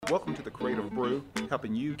Welcome to the Creative Brew,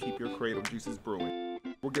 helping you keep your creative juices brewing.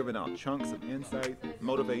 We're giving out chunks of insight,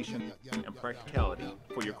 motivation, and practicality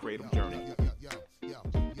for your creative journey.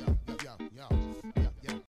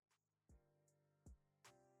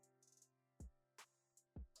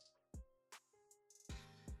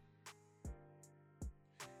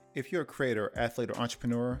 If you're a creator, athlete, or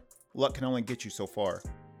entrepreneur, luck can only get you so far.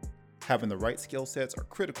 Having the right skill sets are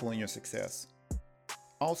critical in your success.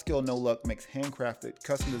 All Skill No Luck makes handcrafted,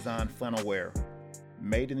 custom-designed flannel wear,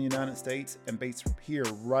 made in the United States and based here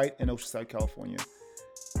right in Oceanside, California.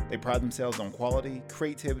 They pride themselves on quality,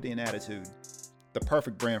 creativity, and attitude. The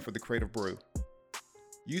perfect brand for the Creative Brew.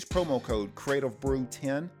 Use promo code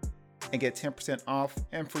CreativeBrew10 and get 10% off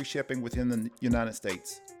and free shipping within the United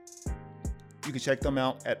States. You can check them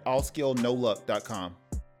out at allskillnoluck.com.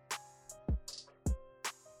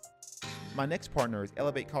 My next partner is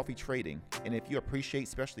Elevate Coffee Trading, and if you appreciate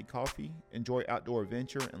specialty coffee, enjoy outdoor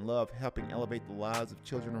adventure, and love helping elevate the lives of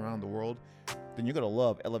children around the world, then you're going to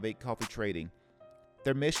love Elevate Coffee Trading.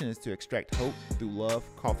 Their mission is to extract hope through love,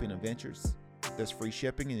 coffee, and adventures. There's free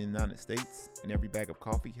shipping in the United States, and every bag of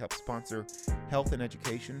coffee helps sponsor health and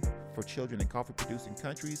education for children in coffee-producing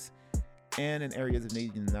countries and in areas of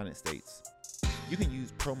need in the United States. You can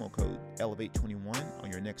use promo code ELEVATE21 on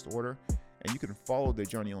your next order, and you can follow their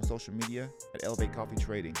journey on social media at Elevate Coffee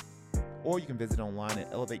Trading. Or you can visit online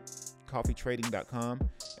at elevatecoffeetrading.com,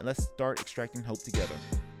 and let's start extracting hope together.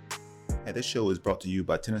 And this show is brought to you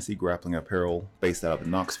by Tennessee Grappling Apparel, based out of the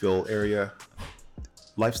Knoxville area.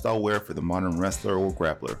 Lifestyle wear for the modern wrestler or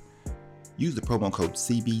grappler. Use the promo code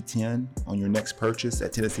CB10 on your next purchase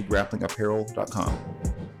at TennesseeGrapplingApparel.com.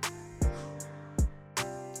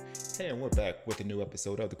 Hey, and we're back with a new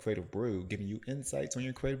episode of The Creative Brew, giving you insights on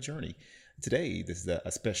your creative journey. Today, this is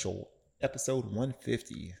a special episode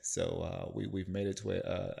 150. So we've made it to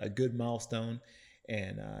a good milestone,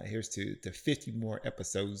 and here's to 50 more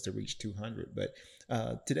episodes to reach 200. But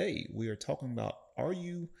today, we are talking about, are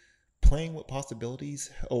you playing with possibilities,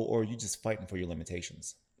 or are you just fighting for your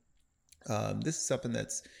limitations? This is something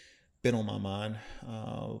that's been on my mind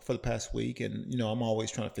for the past week, and I'm always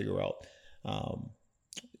trying to figure out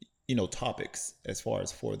topics as far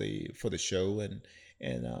as for the show, and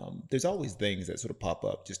there's always things that sort of pop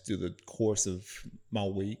up just through the course of my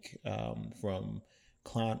week, from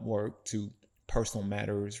client work to personal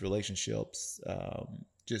matters, relationships,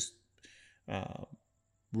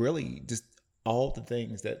 really just all the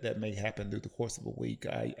things that may happen through the course of a week.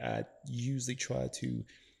 I usually try to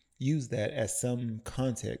use that as some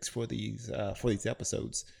context for these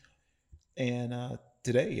episodes. And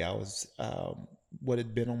today I was what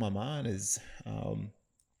had been on my mind is, are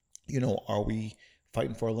we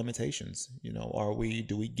fighting for our limitations?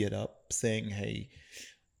 Do we get up saying, hey,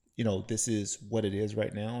 this is what it is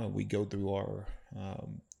right now, and we go through our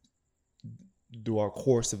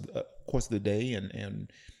course of the day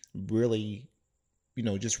and really,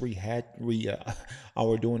 just all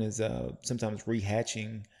we're doing is sometimes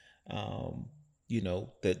rehatching,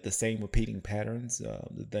 the same repeating patterns,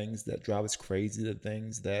 the things that drive us crazy, the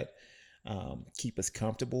things that keep us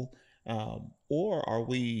comfortable, or are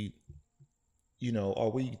we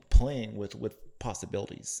playing with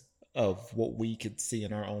possibilities of what we could see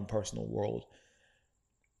in our own personal world?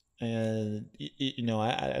 And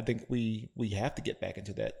I think we have to get back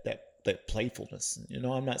into that playfulness.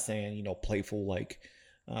 I'm not saying playful like,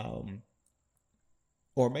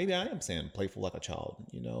 or maybe I am saying playful like a child.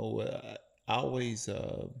 I always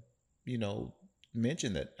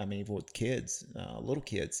mention that. I mean, with kids, little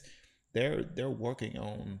kids, they're working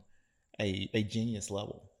on a genius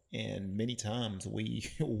level, and many times we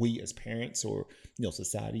as parents, or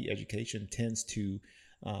society, education tends to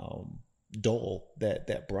dull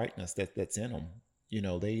that brightness that's in them.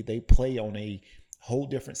 They play on a whole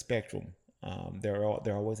different spectrum. They're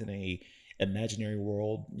always in a imaginary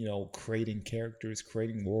world, creating characters,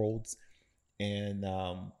 creating worlds, and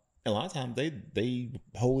a lot of times they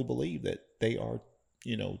wholly believe that they are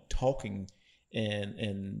talking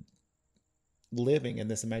and living in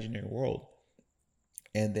this imaginary world.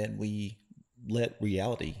 And then we let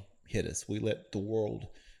reality hit us. We let the world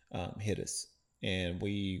hit us, and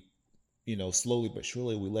we slowly but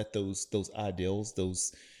surely we let those ideals,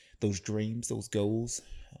 those dreams, those goals,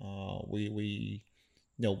 we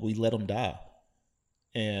let them die.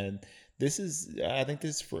 And I think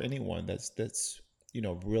this is for anyone that's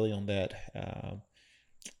really on that,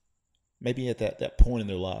 maybe at that point in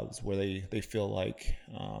their lives where they feel like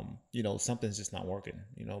something's just not working.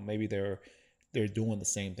 Maybe they're doing the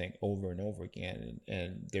same thing over and over again,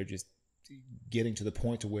 and they're just getting to the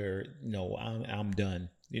point to where I'm done.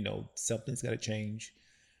 Something's got to change.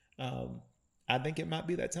 I think it might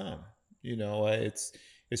be that time.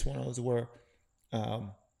 It's one of those where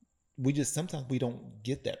um, we just sometimes we don't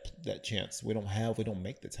get that chance. We don't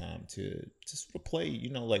make the time to sort of play.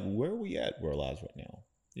 Like where are we at in our lives right now?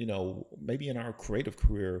 Maybe in our creative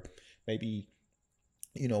career, maybe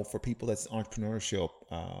for people that's entrepreneurship,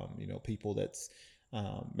 people that's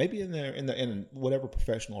maybe in whatever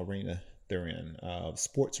professional arena they're in,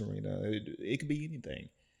 sports arena. It could be anything,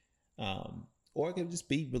 um, or it could just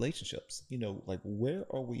be relationships. Like where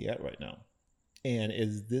are we at right now? And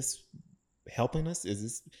is this helping us? Is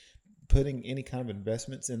this putting any kind of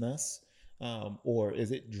investments in us, or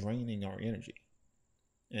is it draining our energy?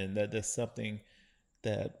 And that's something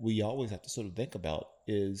that we always have to sort of think about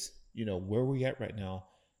is where we at right now,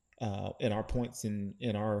 in our points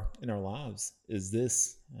in our lives. Is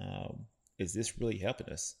this really helping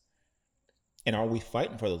us, and are we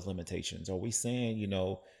fighting for those limitations? Are we saying,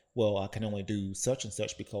 well, I can only do such and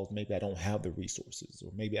such because maybe I don't have the resources,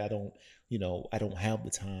 or maybe I don't have the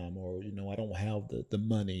time, or I don't have the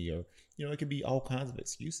money, or it could be all kinds of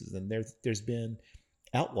excuses. And there's been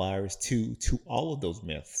outliers to all of those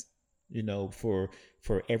myths.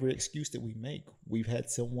 For every excuse that we make, we've had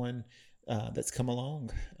someone that's come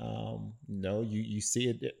along. You see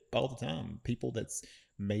it all the time. People that's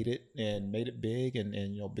made it big,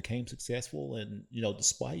 and became successful, and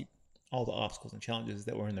despite all the obstacles and challenges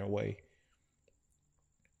that were in their way.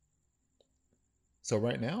 So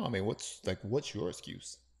right now, I mean, what's your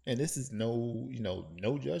excuse? And this is no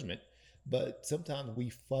judgment, but sometimes we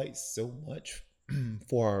fight so much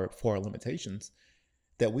for our limitations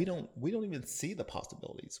that we don't even see the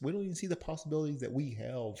possibilities. We don't even see the possibilities that we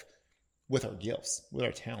have with our gifts, with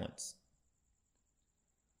our talents.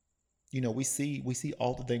 We see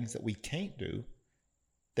all the things that we can't do,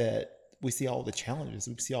 that we see all the challenges,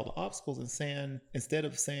 we see all the obstacles, and saying, instead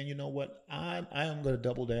of saying, you know what, I am going to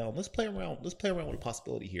double down. Let's play around with a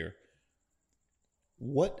possibility here.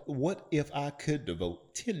 What if I could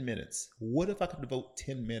devote 10 minutes? What if I could devote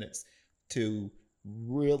 10 minutes to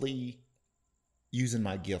really using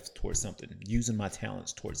my gifts towards something, using my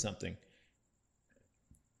talents towards something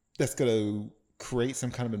that's going to create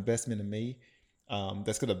some kind of investment in me,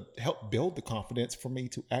 that's going to help build the confidence for me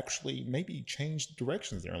to actually maybe change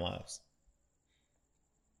directions in their lives.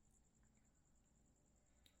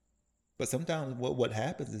 But sometimes what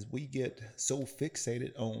happens is we get so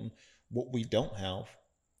fixated on what we don't have,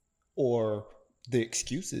 or the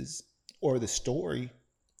excuses, or the story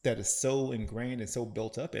that is so ingrained and so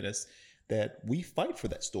built up in us, that we fight for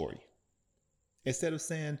that story instead of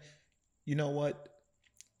saying, you know what,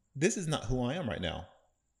 this is not who I am right now.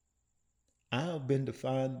 I have been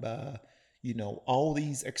defined by all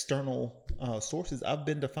these external sources. I've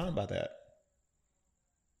been defined by that.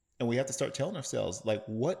 And we have to start telling ourselves, like,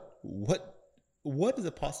 what is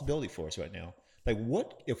a possibility for us right now? Like,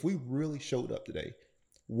 what if we really showed up today?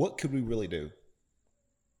 What could we really do?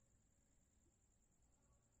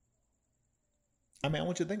 I mean, I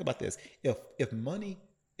want you to think about this. If money,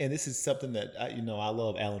 and this is something that I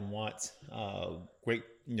love Alan Watts, great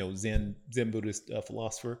Zen Buddhist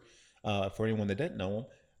philosopher. For anyone that doesn't know him,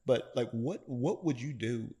 but like, what would you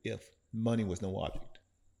do if money was no object?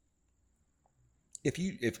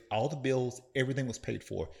 If all the bills, everything was paid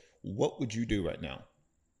for, what would you do right now?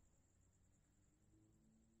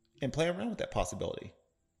 And play around with that possibility.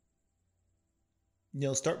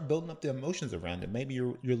 Start building up the emotions around it. Maybe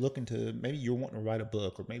you're wanting to write a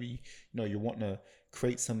book, or maybe you're wanting to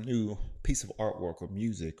create some new piece of artwork or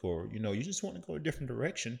music, or you just want to go a different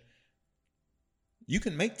direction. You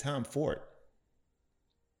can make time for it.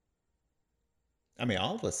 I mean,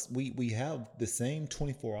 all of us, we have the same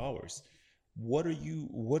 24 hours. What are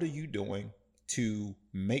you doing to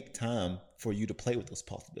make time for you to play with those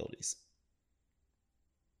possibilities,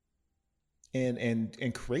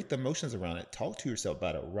 and create the emotions around it? Talk to yourself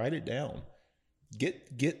about it. Write it down.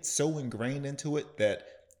 Get so ingrained into it that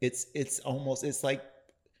it's like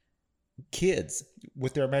kids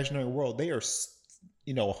with their imaginary world. They are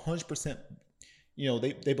 100%.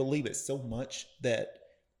 They believe it so much that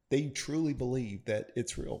they truly believe that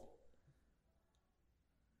it's real.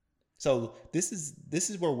 So this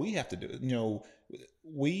is where we have to do it.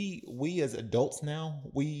 We as adults now,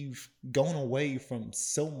 we've gone away from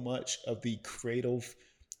so much of the creative,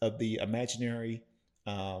 of the imaginary,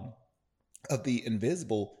 um, of the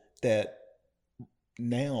invisible, that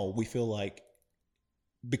now we feel like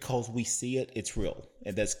because we see it, it's real,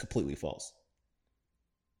 and that's completely false.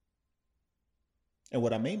 And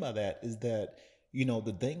what I mean by that is that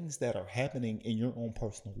the things that are happening in your own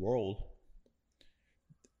personal world,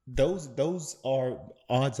 those are,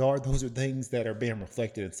 odds are, those are things that are being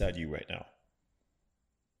reflected inside you right now.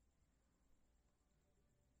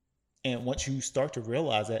 And once you start to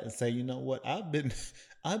realize that and say, you know what, I've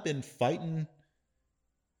been fighting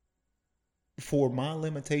for my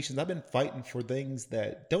limitations. I've been fighting for things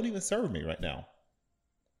that don't even serve me right now.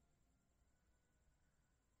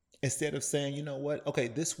 Instead of saying, you know what, okay,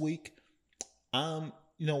 this week, you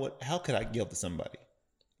know what, how could I give to somebody?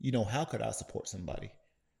 How could I support somebody?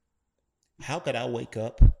 How could I wake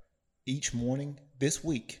up each morning this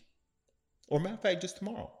week, or matter of fact, just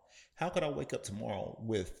tomorrow? How could I wake up tomorrow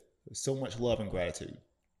with so much love and gratitude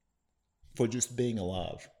for just being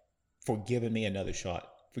alive, for giving me another shot,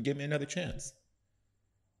 for giving me another chance?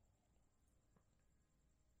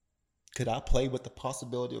 Could I play with the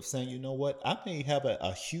possibility of saying, you know what, I may have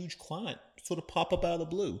a huge client sort of pop up out of the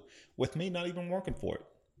blue with me not even working for it?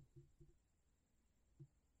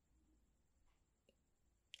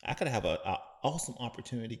 I could have a awesome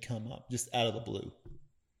opportunity come up just out of the blue.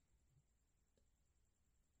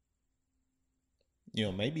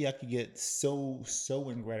 Maybe I could get so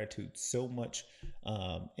in gratitude, so much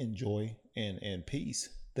in joy and peace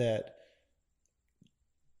that,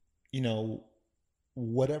 you know,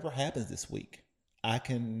 whatever happens this week, I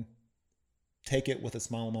can take it with a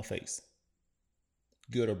smile on my face,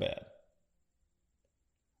 good or bad.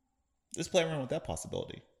 Let's play around with that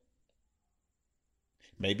possibility.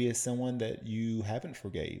 Maybe it's someone that you haven't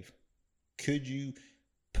forgave. Could you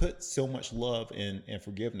put so much love and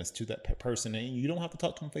forgiveness to that person, and you don't have to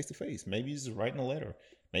talk to them face to face? Maybe it's just writing a letter.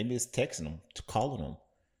 Maybe it's texting them, calling them.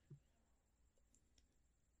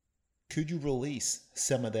 Could you release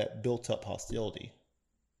some of that built up hostility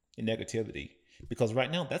and negativity? Because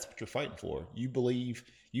right now, that's what you're fighting for.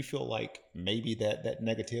 You feel like maybe that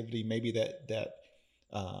negativity, maybe that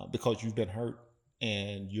because you've been hurt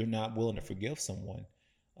and you're not willing to forgive someone,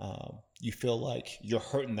 you feel like you're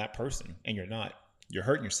hurting that person, and you're not. You're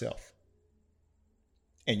hurting yourself,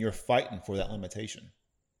 and you're fighting for that limitation.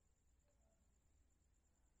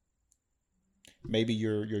 Maybe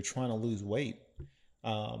you're trying to lose weight,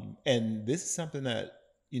 and this is something that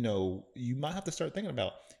you might have to start thinking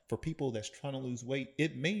about. For people that's trying to lose weight,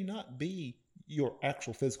 it may not be your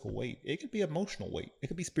actual physical weight. It could be emotional weight. It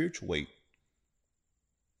could be spiritual weight.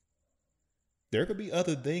 There could be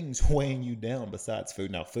other things weighing you down besides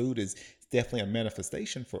food. Now, food is definitely a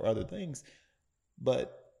manifestation for other things,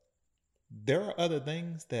 but there are other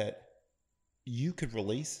things that you could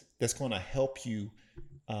release that's going to help you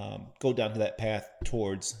go down to that path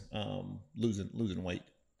towards losing weight.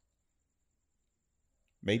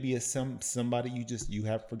 Maybe it's somebody you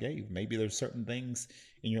have forgave. Maybe there's certain things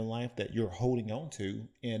in your life that you're holding on to,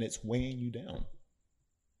 and it's weighing you down.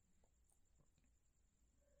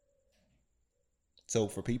 So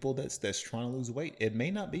for people that's trying to lose weight, it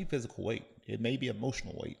may not be physical weight. It may be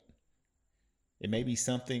emotional weight. It may be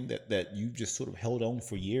something that you just sort of held on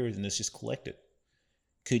for years and it's just collected.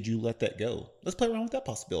 Could you let that go? Let's play around with that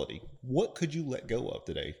possibility. What could you let go of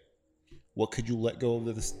today? What could you let go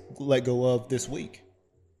of this week?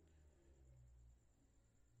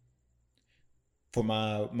 For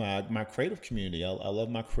my creative community, I love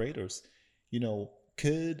my creators.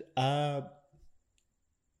 Could I,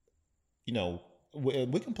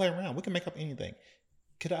 we can play around. We can make up anything.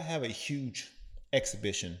 Could I have a huge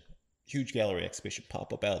gallery exhibition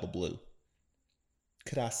pop up out of the blue?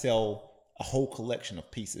 Could I sell a whole collection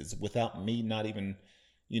of pieces without me not even,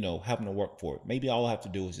 having to work for it? Maybe all I have to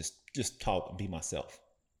do is just talk and be myself.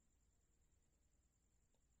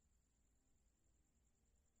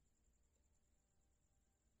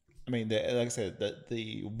 I mean, like I said,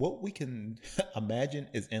 the what we can imagine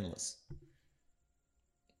is endless,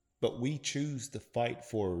 but we choose to fight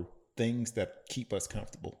for things that keep us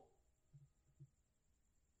comfortable.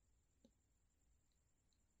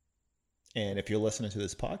 And if you're listening to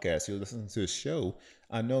this podcast, you're listening to this show,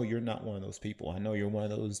 I know you're not one of those people. I know you're one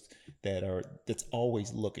of those that's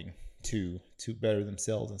always looking to better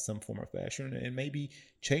themselves in some form or fashion, and maybe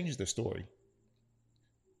change their story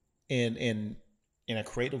in a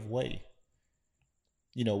creative way.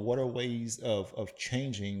 What are ways of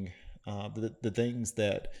changing the things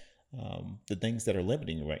that are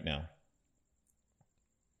limiting you right now?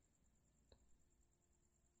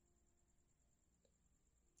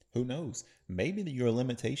 Who knows? Maybe your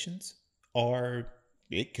limitations are,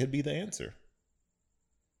 it could be the answer.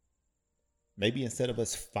 Maybe instead of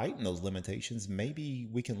us fighting those limitations, maybe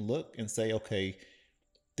we can look and say, okay,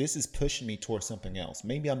 this is pushing me towards something else.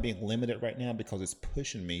 Maybe I'm being limited right now because it's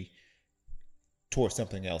pushing me towards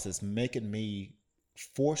something else. It's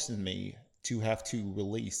forcing me to have to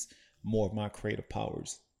release more of my creative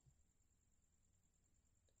powers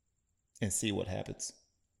and see what happens.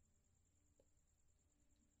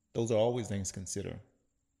 Those are always things to consider.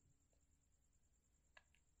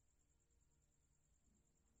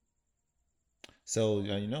 So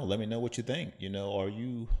let me know what you think. Are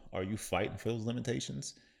you fighting for those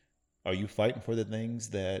limitations? Are you fighting for the things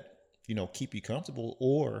that keep you comfortable,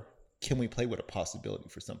 or can we play with a possibility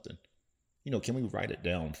for something? Can we write it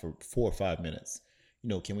down for 4 or 5 minutes?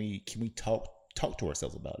 Can we talk to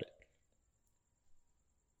ourselves about it?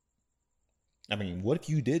 I mean, what if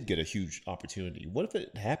you did get a huge opportunity? What if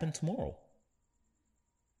it happened tomorrow?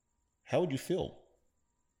 How would you feel?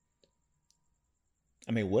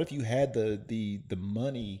 I mean, what if you had the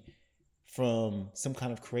money from some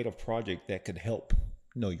kind of creative project that could help,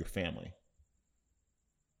 your family?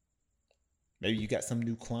 Maybe you got some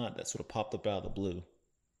new client that sort of popped up out of the blue.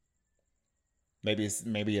 Maybe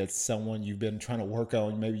it's someone you've been trying to work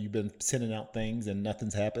on. Maybe you've been sending out things and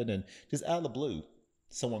nothing's happened, and just out of the blue,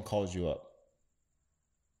 someone calls you up.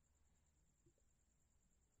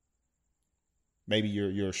 Maybe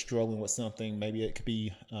you're struggling with something. Maybe it could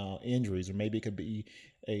be injuries, or maybe it could be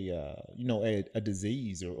a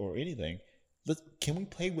disease, or anything. Can we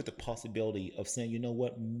play with the possibility of saying,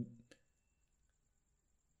 what,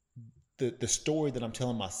 the story that I'm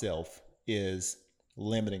telling myself is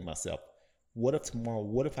limiting myself. What if tomorrow?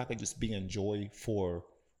 What if I could just be in joy for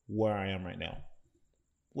where I am right now?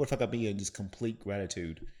 What if I could be in just complete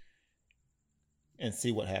gratitude and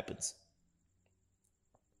see what happens?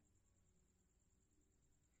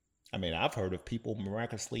 I mean, I've heard of people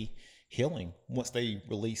miraculously healing once they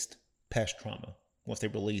released past trauma, once they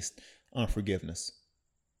released unforgiveness.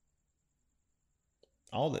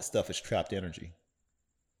 All that stuff is trapped energy.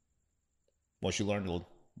 Once you learn to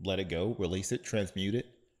let it go, release it, transmute it,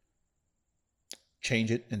 change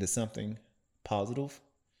it into something positive,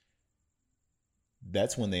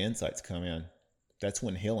 that's when the insights come in. That's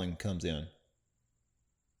when healing comes in.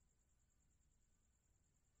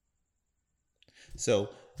 So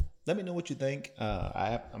let me know what you think.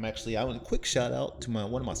 I want a quick shout out to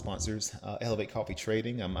one of my sponsors, Elevate Coffee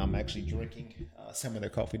Trading. I'm actually drinking some of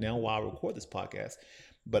their coffee now while I record this podcast,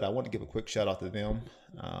 but I want to give a quick shout out to them.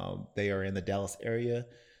 They are in the Dallas area.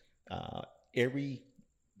 Every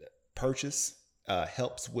purchase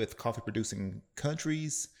helps with coffee producing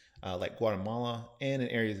countries like Guatemala and in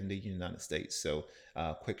areas in the United States. So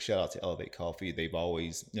quick shout out to Elevate Coffee. They've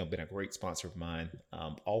always been a great sponsor of mine,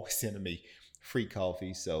 always sending me free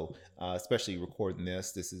coffee. So especially recording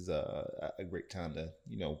this is a great time to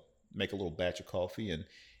make a little batch of coffee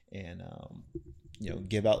and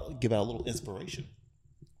give out a little inspiration.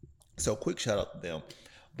 So quick shout out to them.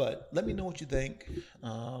 But let me know what you think.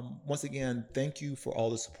 Once again, thank you for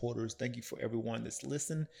all the supporters. Thank you for everyone that's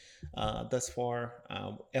listened thus far.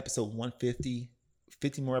 Episode 150,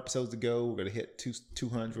 50 more episodes to go. We're going to hit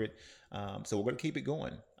 200. So we're going to keep it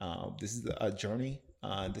going. This is a journey.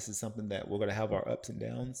 This is something that we're going to have our ups and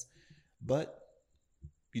downs. But,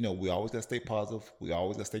 we always got to stay positive. We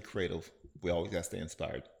always got to stay creative. We always got to stay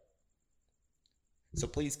inspired. So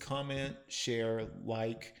please comment, share,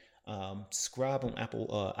 like, subscribe on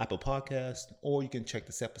Apple Podcast, or you can check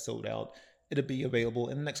this episode out. It'll be available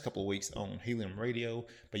in the next couple of weeks on Helium Radio,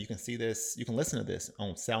 but you can listen to this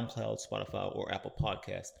on SoundCloud, Spotify, or Apple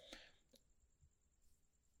Podcast.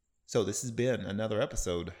 So this has been another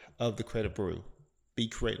episode of The Creative Brew. Be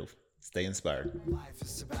creative. Stay inspired. Life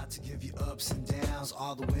is about to give you ups and downs,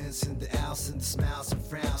 all the wins and the outs and the smiles and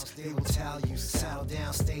frowns. They will tell you, settle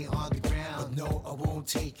down, stay on the ground. But no, I won't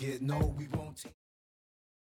take it. No, we won't take it.